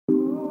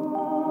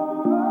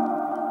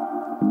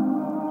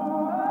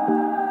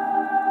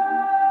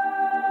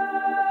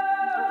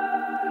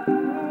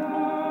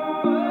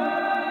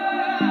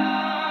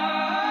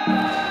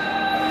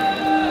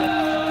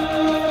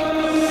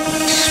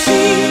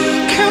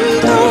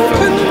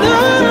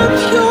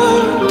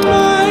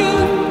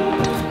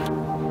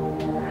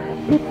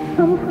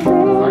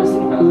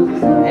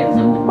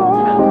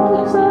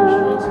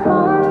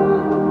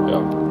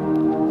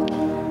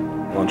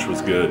Lunch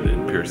was good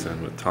in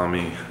Pearson with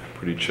Tommy,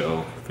 pretty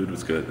chill. Food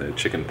was good. They had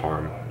chicken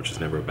parm, which is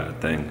never a bad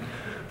thing.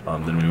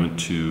 Then we went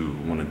to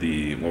one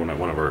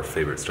of our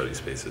favorite study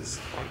spaces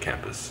on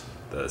campus,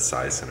 the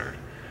Sci Center.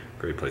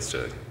 Great place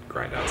to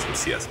grind out some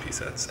CSP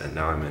sets. And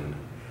now I'm in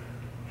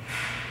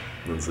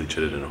Lindsley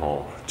Chittenden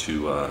Hall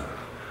to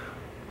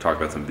talk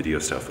about some video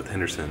stuff with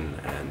Henderson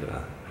and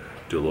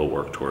do a little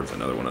work towards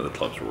another one of the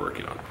clubs we're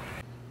working on.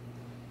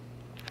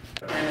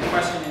 And the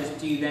question is,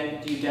 do you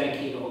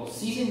dedicate a whole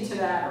season to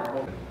that,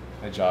 or?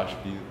 A Josh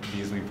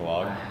Beasley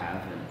vlog. I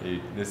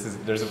haven't.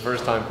 There's a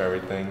first time for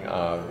everything.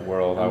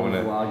 World. I'm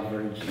a vlog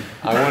virgin.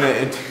 I want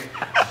to.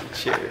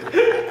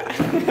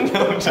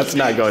 That's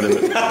not going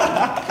to.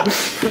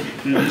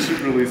 You should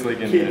release like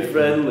an kid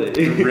friendly.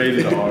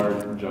 Rated R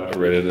from Josh.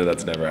 Rated.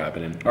 That's never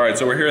happening. All right,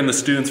 so we're here in the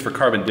Students for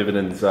Carbon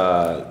Dividends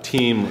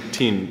team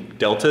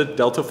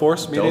Delta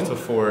Force meeting. Delta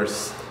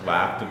Force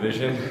Lab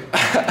Division.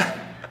 I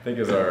think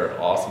is our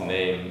awesome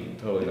name.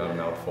 Totally not a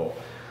mouthful.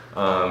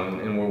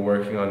 And we're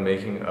working on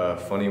making a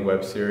funny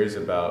web series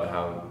about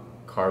how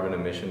carbon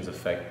emissions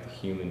affect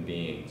human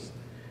beings.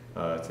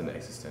 It's an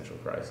existential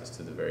crisis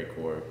to the very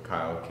core.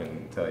 Kyle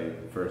can tell you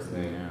first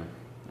thing. Yeah,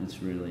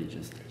 it's really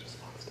just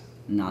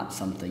not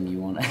something you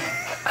want to.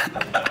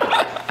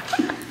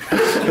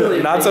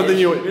 really not something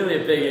you.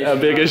 Really a big issue. A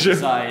big issue.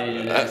 Society,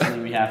 and it's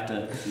something we have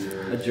to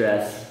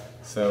address.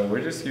 So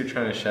we're just here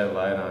trying to shed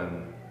light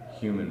on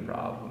human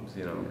problems.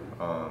 You know,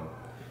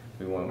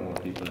 we want more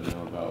people to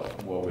know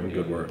about what we're doing.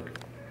 Good work.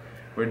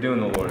 We're doing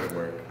the Lord's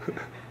work.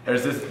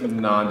 There's this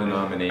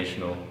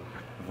non-denominational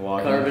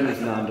vlogging. Carbon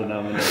is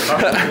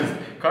non-denominational.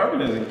 Carbon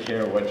doesn't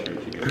care what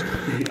church you go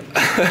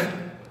to.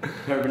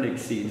 Carbon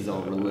exceeds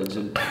all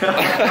religion.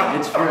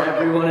 It's for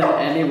everyone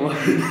and anyone.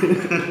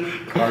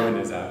 Carbon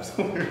is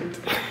absolute.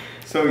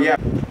 So yeah.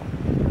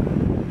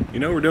 You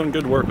know, we're doing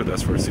good work with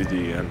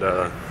S4CD, and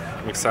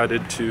I'm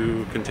excited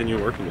to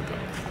continue working with them.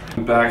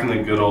 I'm back in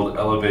the good old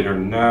elevator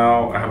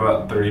now. I have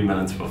about 30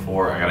 minutes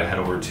before I gotta head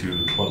over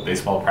to club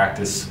baseball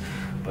practice.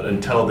 But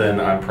until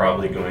then, I'm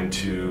probably going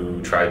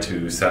to try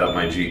to set up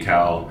my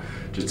GCal,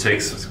 just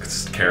take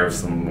care of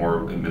some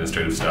more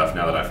administrative stuff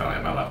now that I finally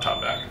have my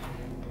laptop back.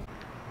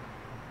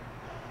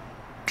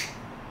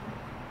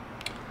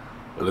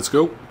 Let's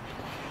go.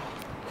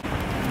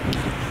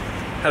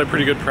 Had a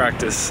pretty good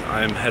practice.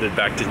 I'm headed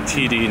back to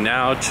TD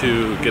now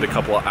to get a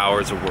couple of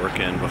hours of work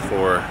in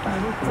before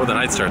the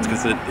night starts,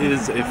 because it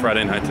is a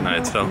Friday night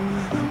tonight, so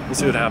we'll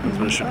see what happens,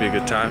 but it should be a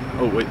good time.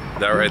 Oh wait,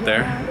 that right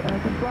there?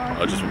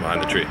 Oh, just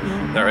behind the tree.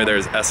 That right there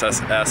is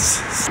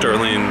SSS,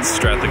 Sterling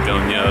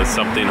Strathagonia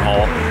something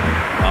Hall.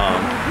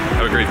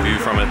 Have a great view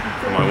from it,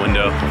 from my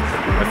window.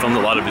 I filmed a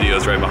lot of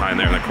videos right behind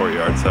there in the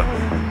courtyard, so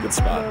good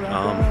spot.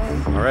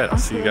 All right, I'll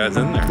see you guys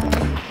in there.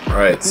 All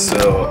right,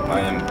 so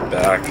I am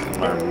back in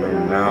my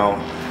room now,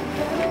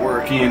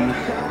 working.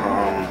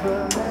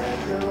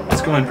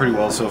 It's going pretty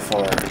well so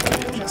far.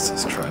 Just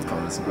this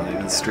tripod is not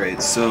even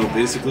straight. So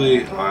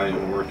basically,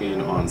 I'm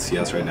working on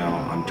CS right now.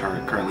 I'm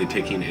currently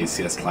taking a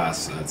CS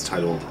class that's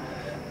titled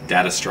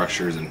Data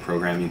Structures and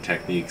Programming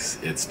Techniques.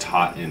 It's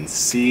taught in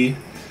C,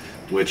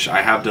 which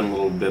I have done a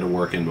little bit of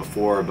work in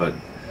before, but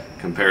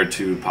compared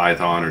to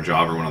Python or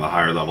Java, one of the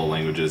higher level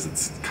languages,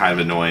 it's kind of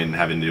annoying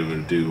having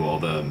to do all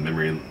the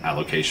memory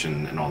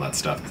allocation and all that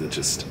stuff. That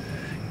just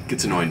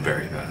gets annoying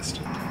very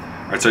fast.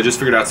 Alright, so I just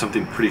figured out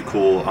something pretty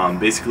cool.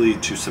 Basically,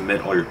 to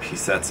submit all your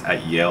P-sets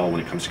at Yale when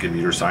it comes to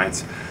computer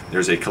science,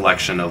 there's a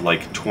collection of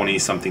like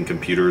 20-something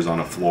computers on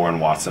a floor in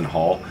Watson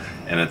Hall,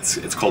 and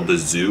it's called the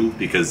zoo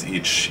because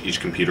each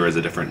computer has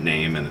a different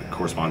name and it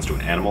corresponds to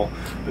an animal.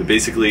 But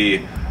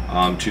basically,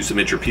 to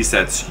submit your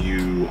P-sets,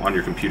 on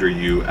your computer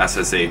you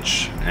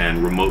SSH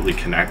and remotely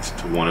connect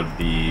to one of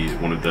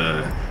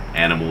the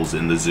animals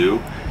in the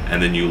zoo,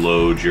 and then you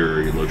load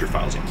your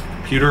files on the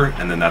computer,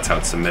 and then that's how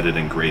it's submitted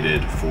and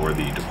graded for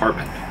the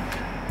department.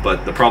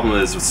 But the problem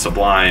is with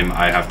Sublime,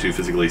 I have to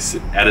physically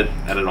edit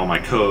all my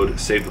code,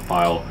 save the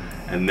file,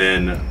 and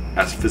then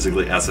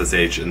physically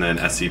SSH and then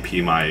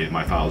SCP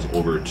my files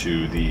over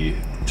to the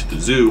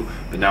zoo.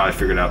 But now I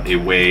figured out a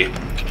way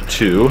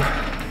to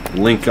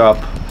link up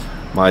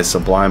my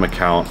Sublime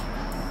account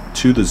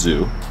to the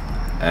zoo,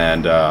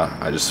 and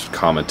I just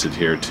commented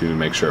here to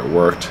make sure it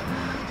worked.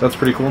 So that's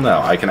pretty cool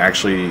now. I can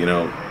actually, you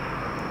know,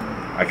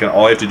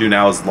 all I have to do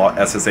now is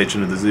SSH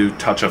into the zoo,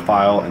 touch a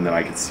file, and then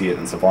I can see it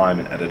in Sublime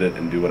and edit it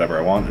and do whatever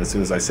I want. And as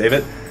soon as I save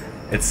it,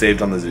 it's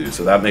saved on the zoo.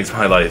 So that makes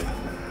my life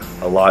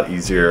a lot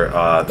easier.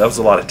 That was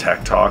a lot of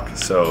tech talk,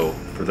 so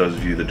for those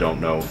of you that don't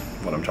know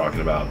what I'm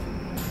talking about,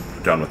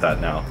 we're done with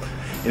that now.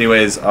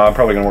 Anyways, I'm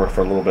probably gonna work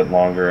for a little bit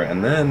longer,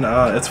 and then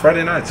it's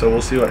Friday night, so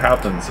we'll see what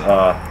happens.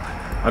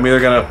 I'm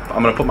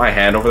gonna put my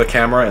hand over the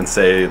camera and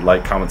say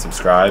like, comment,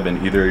 subscribe,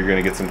 and either you're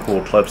gonna get some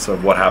cool clips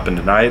of what happened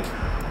tonight,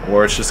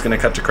 or it's just gonna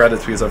cut to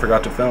credits because I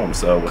forgot to film.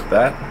 So with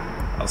that,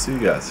 I'll see you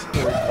guys.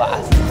 You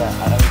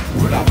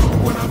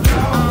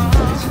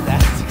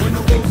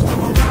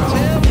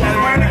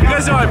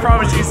guys know I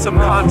promised you some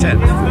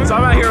content. So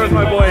I'm out here with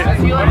my boy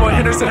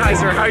Henderson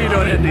Heiser. How are you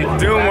doing, Hendy?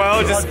 Doing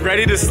well, just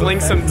ready to sling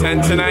some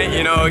tent tonight.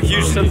 You know,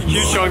 huge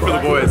showing for the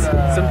boys.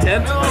 Some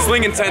tent?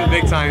 Slinging tent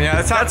big time,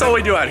 yeah. That's all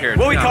we do out here.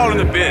 What we call it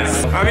in the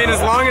biz. I mean, as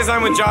long as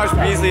I'm with Josh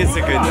Beasley, it's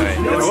a good night.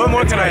 What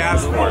more can I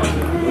ask for?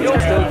 Still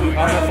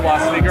on the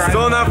philosophy grind?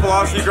 Still on that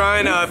philosophy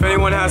grind. If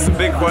anyone has some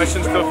big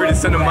questions, feel free to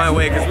send them my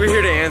way, because we're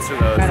here to answer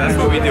those. That's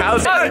what we do.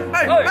 How's it?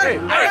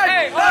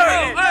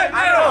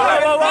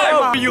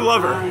 You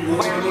love her.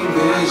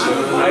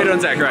 How you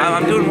doing, Zach? Right?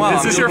 I'm doing well.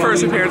 This is your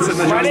first appearance in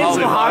the show. My name's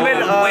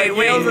Mohammed.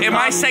 Wait, am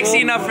I sexy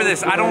enough for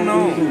this? I don't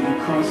know.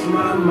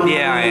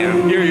 Yeah, I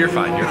am. You're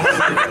fine. You're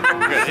fine.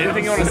 Good.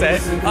 Anything you want to say?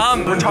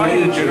 We're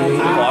talking in general to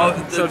the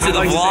vlog. So to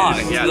the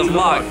vlog. Yeah, to the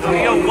vlog.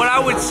 You know, what I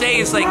would say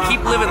is like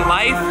keep living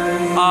life.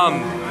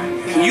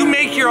 You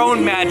make your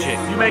own magic.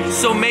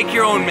 So make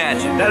your own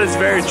magic. That is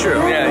very true.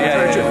 Yeah.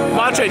 Very true.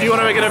 Montre, do you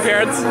want to make an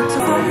appearance?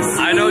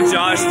 I know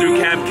Josh through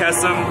Camp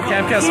Kesem.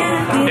 Camp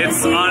Kesem.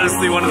 It's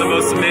honestly one of the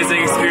most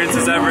amazing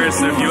experiences ever,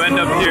 so if you end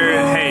up here,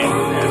 hey,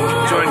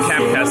 join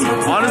Camp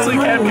Kesem. Honestly,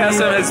 Camp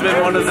Kesem has been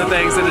one of the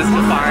things that has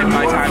defined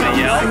my time at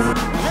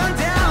Yale.